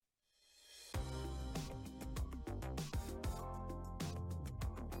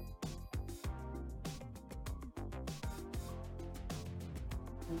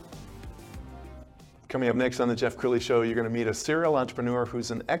Coming up next on the Jeff Crilley Show, you're going to meet a serial entrepreneur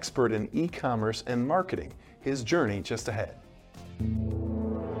who's an expert in e-commerce and marketing. His journey just ahead.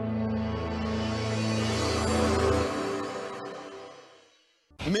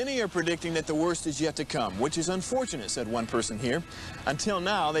 Many are predicting that the worst is yet to come, which is unfortunate, said one person here. Until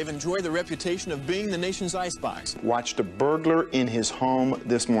now, they've enjoyed the reputation of being the nation's icebox. Watched a burglar in his home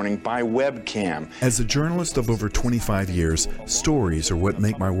this morning by webcam. As a journalist of over 25 years, stories are what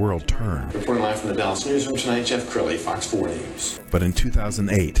make my world turn. Reporting live from the Dallas newsroom tonight, Jeff Crilley, Fox 4 News. But in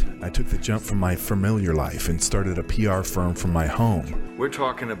 2008, I took the jump from my familiar life and started a PR firm from my home. We're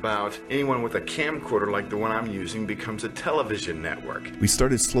talking about anyone with a camcorder like the one I'm using becomes a television network. We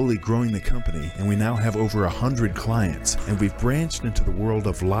started slowly growing the company, and we now have over 100 clients, and we've branched into the world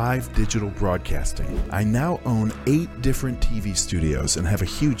of live digital broadcasting. I now own 8 different TV studios and have a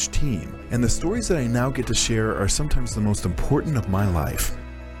huge team, and the stories that I now get to share are sometimes the most important of my life.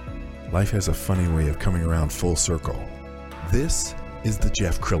 Life has a funny way of coming around full circle. This is the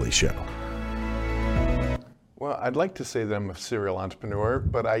Jeff Crilley Show. Well, I'd like to say that I'm a serial entrepreneur,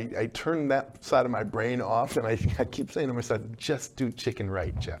 but I turn that side of my brain off, and I keep saying to myself, just do chicken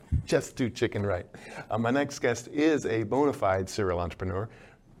right, Jeff. Just do chicken right. My next guest is a bona fide serial entrepreneur.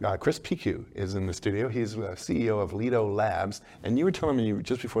 Chris Picou is in the studio. He's CEO of Lido Labs, and you were telling me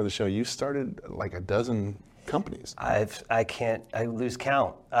just before the show you started like a dozen companies. I lose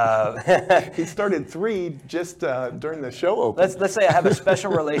count. He started 3 just during the show opening. Let's say I have a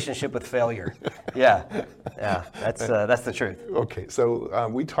special relationship with failure. Yeah, that's the truth. Okay, so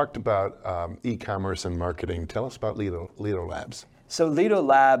we talked about e-commerce and marketing. Tell us about Lido Labs. So Lido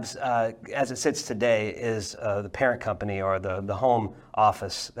Labs, as it sits today, is the parent company or the home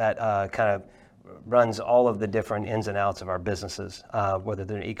office that kind of runs all of the different ins and outs of our businesses, whether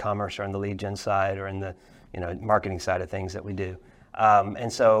they're in e-commerce or on the lead gen side or in the marketing side of things that we do.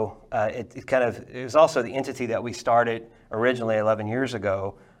 And so it was also the entity that we started originally 11 years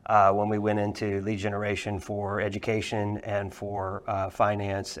ago when we went into lead generation for education and for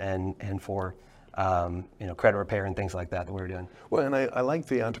finance and for credit repair and things like that we were doing. Well, and I like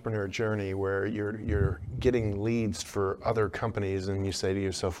the entrepreneur journey where you're getting leads for other companies and you say to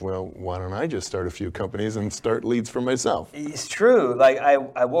yourself, well, why don't I just start a few companies and start leads for myself? It's true. Like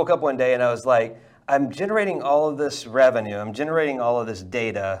I woke up one day and I was like, I'm generating all of this revenue, I'm generating all of this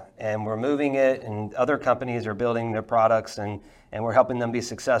data, and we're moving it, and other companies are building their products, and we're helping them be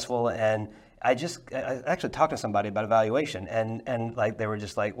successful. And I actually talked to somebody about evaluation, and like they were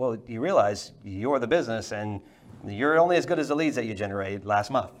just like, well, you realize you're the business, and you're only as good as the leads that you generated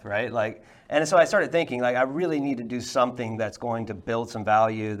last month, right? And so I started thinking, like, I really need to do something that's going to build some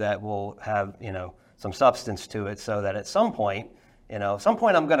value that will have, some substance to it, so that at some point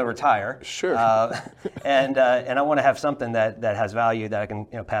I'm going to retire. Sure. And I want to have something that has value that I can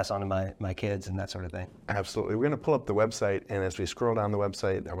pass on to my kids and that sort of thing. Absolutely. We're going to pull up the website, and as we scroll down the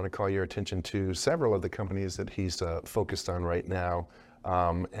website, I want to call your attention to several of the companies that he's focused on right now.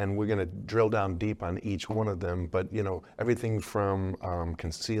 And we're going to drill down deep on each one of them. But everything from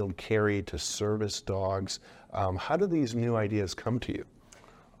concealed carry to service dogs. How do these new ideas come to you?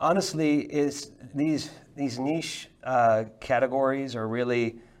 Honestly, is these niche categories are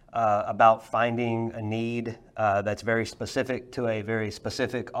really about finding a need that's very specific to a very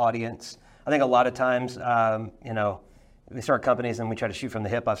specific audience. I think a lot of times, we start companies and we try to shoot from the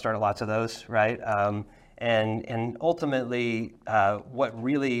hip. I've started lots of those, right? And ultimately, what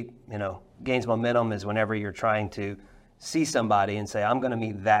really gains momentum is whenever you're trying to see somebody and say, I'm going to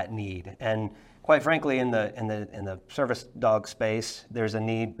meet that need. And quite frankly, in the service dog space, there's a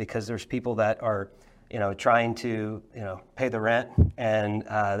need because there's people that are, trying to, pay the rent, and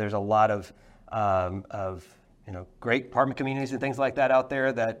there's a lot of great apartment communities and things like that out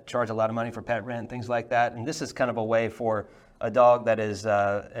there that charge a lot of money for pet rent, things like that. And this is kind of a way for a dog that is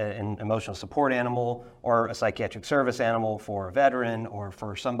an emotional support animal or a psychiatric service animal for a veteran or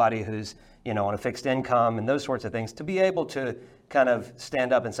for somebody who's, on a fixed income and those sorts of things, to be able to kind of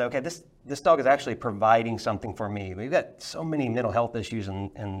stand up and say, okay, this dog is actually providing something for me. We've got so many mental health issues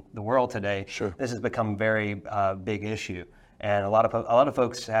in the world today. Sure. This has become a very big issue. And a lot of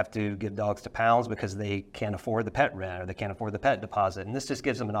folks have to give dogs to pounds because they can't afford the pet rent or they can't afford the pet deposit. And this just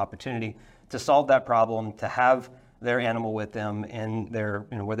gives them an opportunity to solve that problem, to have their animal with them in their,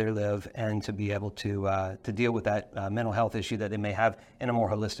 where they live, and to be able to deal with that mental health issue that they may have in a more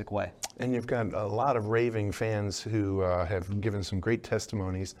holistic way. And you've got a lot of raving fans who have given some great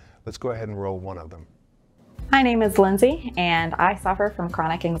testimonies. Let's go ahead and roll one of them. My name is Lindsay, and I suffer from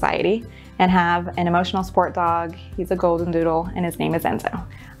chronic anxiety and have an emotional support dog. He's a golden doodle, and his name is Enzo.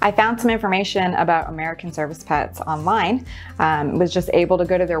 I found some information about American Service Pets online. Was just able to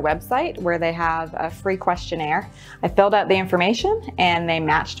go to their website where they have a free questionnaire. I filled out the information, and they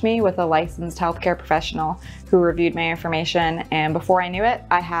matched me with a licensed healthcare professional who reviewed my information. And before I knew it,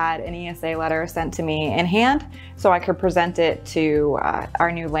 I had an ESA letter sent to me in hand so I could present it to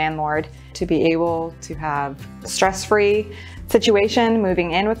our new landlord to be able to have a stress-free situation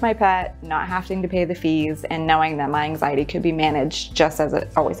moving in with my pet, not having to pay the fees, and knowing that my anxiety could be managed just as it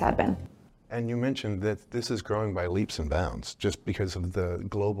always had been. And you mentioned that this is growing by leaps and bounds just because of the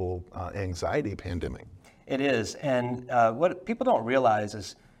global anxiety pandemic. It is, and what people don't realize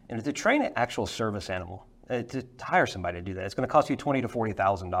is, to train an actual service animal, to hire somebody to do that, it's going to cost you $20,000 to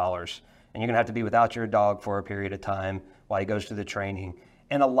 $40,000, and you're going to have to be without your dog for a period of time while he goes through the training.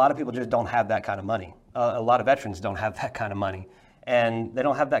 And a lot of people just don't have that kind of money. A lot of veterans don't have that kind of money, and they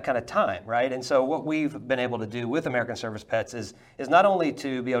don't have that kind of time, right? And so what we've been able to do with American Service Pets is not only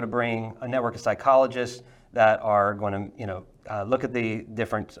to be able to bring a network of psychologists that are going to, look at the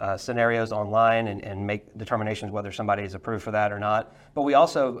different scenarios online and make determinations whether somebody is approved for that or not, but we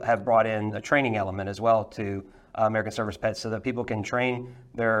also have brought in a training element as well to American Service Pets so that people can train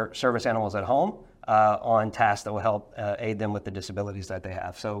their service animals at home on tasks that will help aid them with the disabilities that they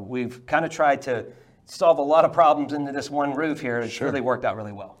have. So we've kind of tried to solve a lot of problems into this one roof here. It's really worked out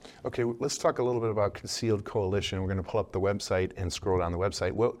really well. Okay, let's talk a little bit about Concealed Coalition. We're going to pull up the website and scroll down the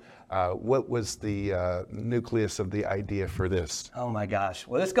website. What was the nucleus of the idea for this? Oh my gosh.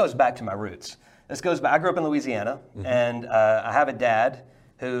 Well, this goes back to my roots. I grew up in Louisiana, and I have a dad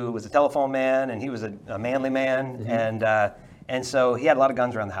who was a telephone man, and he was a manly man, and so he had a lot of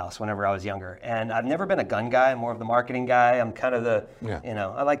guns around the house whenever I was younger. And I've never been a gun guy. I'm more of the marketing guy. I'm kind of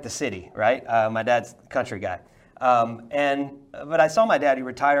I like the city, right? My dad's a country guy. But I saw my dad. He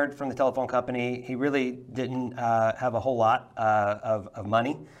retired from the telephone company. He really didn't have a whole lot of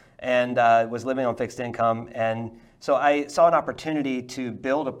money and was living on fixed income. And so I saw an opportunity to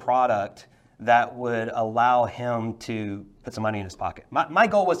build a product that would allow him to put some money in his pocket. My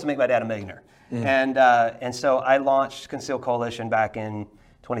goal was to make my dad a millionaire. And so I launched Concealed Coalition back in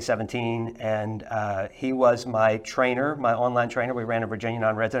 2017, and he was my trainer, my online trainer. We ran a Virginia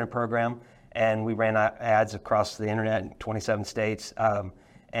non-resident program, and we ran ads across the internet in 27 states,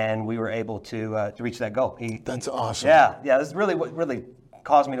 and we were able to reach that goal. That's awesome. Yeah, that's really what really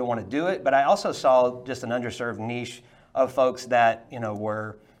caused me to want to do it. But I also saw just an underserved niche of folks that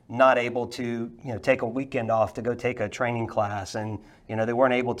were not able to take a weekend off to go take a training class, and they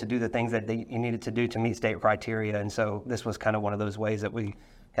weren't able to do the things that you needed to do to meet state criteria. And so this was kind of one of those ways that we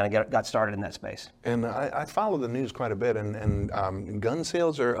kind of got started in that space. And I follow the news quite a bit, and gun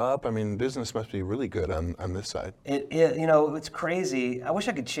sales are up. I mean, business must be really good on this side. It's crazy. I wish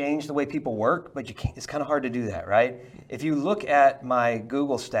I could change the way people work, but you can't. It's kind of hard to do that, right? If you look at my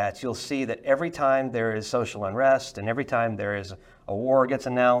Google stats, you'll see that every time there is social unrest and every time there is a war gets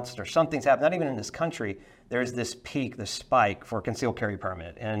announced or something's happened, not even in this country, there's this peak, this spike for concealed carry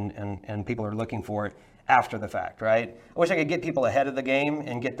permit, and people are looking for it after the fact, right? I wish I could get people ahead of the game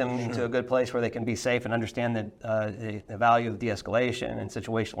and get them into a good place where they can be safe and understand the value of de-escalation and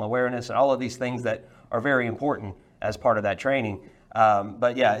situational awareness and all of these things that are very important as part of that training.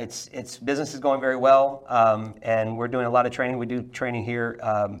 But yeah, it's business is going very well, and we're doing a lot of training. We do training here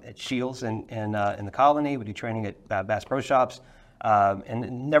at Shields in the Colony. We do training at Bass Pro Shops,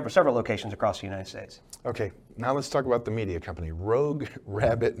 and several locations across the United States. Okay, now let's talk about the media company, Rogue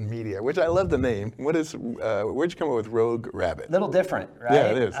Rabbit Media, which I love the name. Where'd you come up with Rogue Rabbit? A little different, right?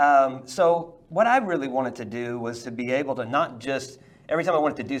 Yeah, it is. So what I really wanted to do was to be able to not just, every time I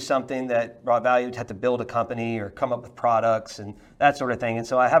wanted to do something that brought value, to have to build a company or come up with products and that sort of thing. And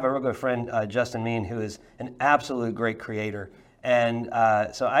so I have a real good friend, Justin Mean, who is an absolute great creator. And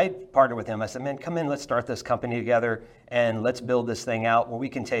so I partnered with him. I said, man, come in, let's start this company together and let's build this thing out where we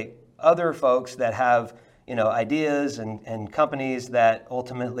can take other folks that have ideas and companies that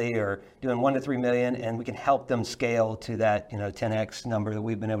ultimately are doing 1 to 3 million, and we can help them scale to that 10x number that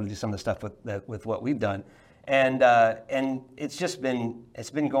we've been able to do some of the stuff with what we've done. And it's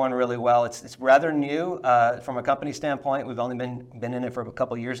been going really well. It's rather new from a company standpoint. We've only been in it for a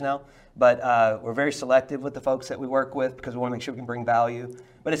couple of years now, but we're very selective with the folks that we work with because we want to make sure we can bring value.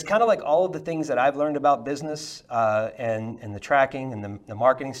 But it's kind of like all of the things that I've learned about business and the tracking and the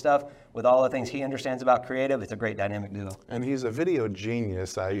marketing stuff with all the things he understands about creative. It's a great dynamic duo. And he's a video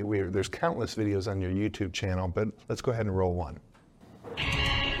genius. There's countless videos on your YouTube channel, but let's go ahead and roll one.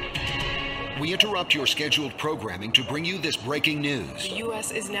 We interrupt your scheduled programming to bring you this breaking news. The U.S.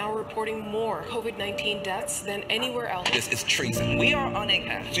 is now reporting more COVID-19 deaths than anywhere else. This is treason. We are on a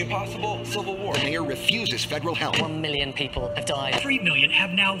path to possible civil war. The mayor refuses federal help. 1 million people have died. 3 million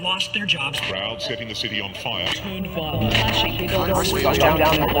have now lost their jobs. Crowd setting the city on fire. Turned violent.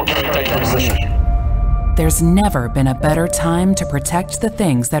 There's never been a better time to protect the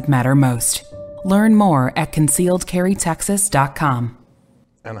things that matter most. Learn more at concealedcarrytexas.com.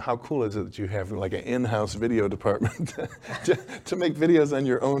 And how cool is it that you have like an in-house video department to make videos on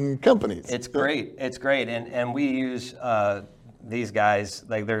your own companies? It's great. It's great. And we use these guys,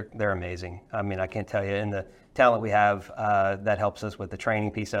 like they're amazing. I mean, I can't tell you. And the talent we have that helps us with the training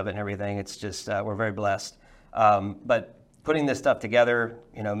piece of it and everything. It's just, we're very blessed. But putting this stuff together,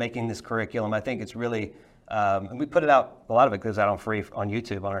 making this curriculum, I think it's really, and we put it out, a lot of it goes out on free on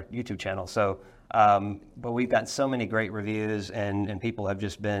YouTube, on our YouTube channel. So, but we've got so many great reviews and people have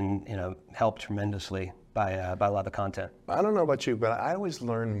just been, helped tremendously by a lot of the content. I don't know about you, but I always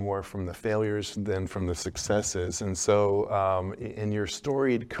learn more from the failures than from the successes. And so in your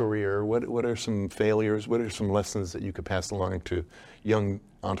storied career, what are some failures? What are some lessons that you could pass along to young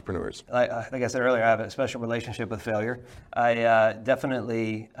entrepreneurs? Like I said earlier, I have a special relationship with failure. I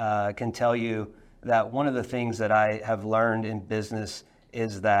definitely can tell you that one of the things that I have learned in business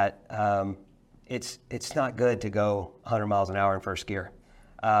is that it's not good to go 100 miles an hour in first gear.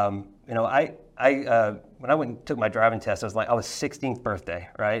 When I went and took my driving test, I was 16th birthday,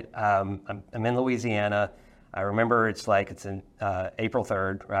 right? I'm in Louisiana. I remember it's in April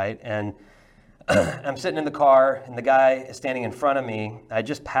 3rd, right? And I'm sitting in the car, and the guy is standing in front of me. I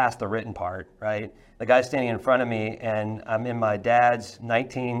just passed the written part, right? The guy's standing in front of me, and I'm in my dad's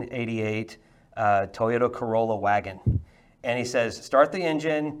 1988 Toyota Corolla wagon. And he says, start the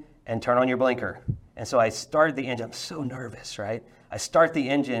engine and turn on your blinker. And so I started the engine. I'm so nervous, right? I start the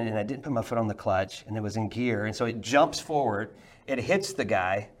engine, and I didn't put my foot on the clutch, and it was in gear. And so it jumps forward. It hits the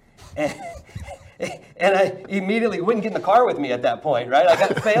guy. And I immediately wouldn't get in the car with me at that point, right? I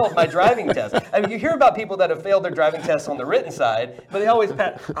got failed my driving test. I mean, you hear about people that have failed their driving tests on the written side, but they always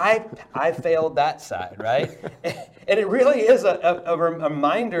pass. I failed that side, right? And it really is a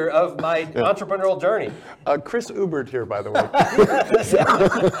reminder of my entrepreneurial journey. Chris Ubert here, by the way.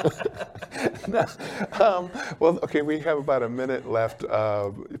 Well, okay, we have about a minute left.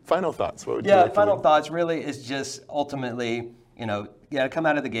 Final thoughts. What would you like final thoughts really is just ultimately, you got to come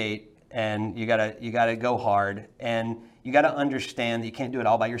out of the gate. And you gotta go hard, and you gotta understand that you can't do it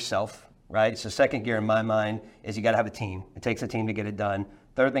all by yourself, right? So second gear in my mind is you gotta have a team. It takes a team to get it done.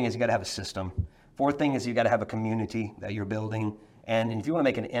 Third thing is you gotta have a system. Fourth thing is you gotta have a community that you're building. And if you wanna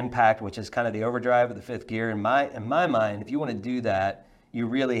make an impact, which is kind of the overdrive of the fifth gear, in my mind, if you wanna do that, you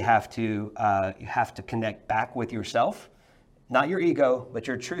really have to connect back with yourself, not your ego, but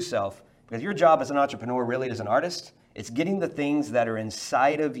your true self. Because your job as an entrepreneur really is an artist. It's getting the things that are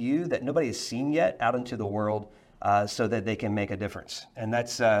inside of you that nobody has seen yet out into the world so that they can make a difference. And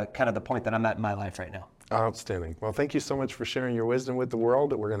that's kind of the point that I'm at in my life right now. Outstanding. Well, thank you so much for sharing your wisdom with the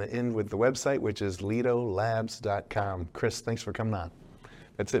world. We're going to end with the website, which is lidolabs.com. Chris, thanks for coming on.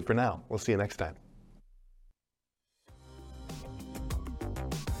 That's it for now. We'll see you next time.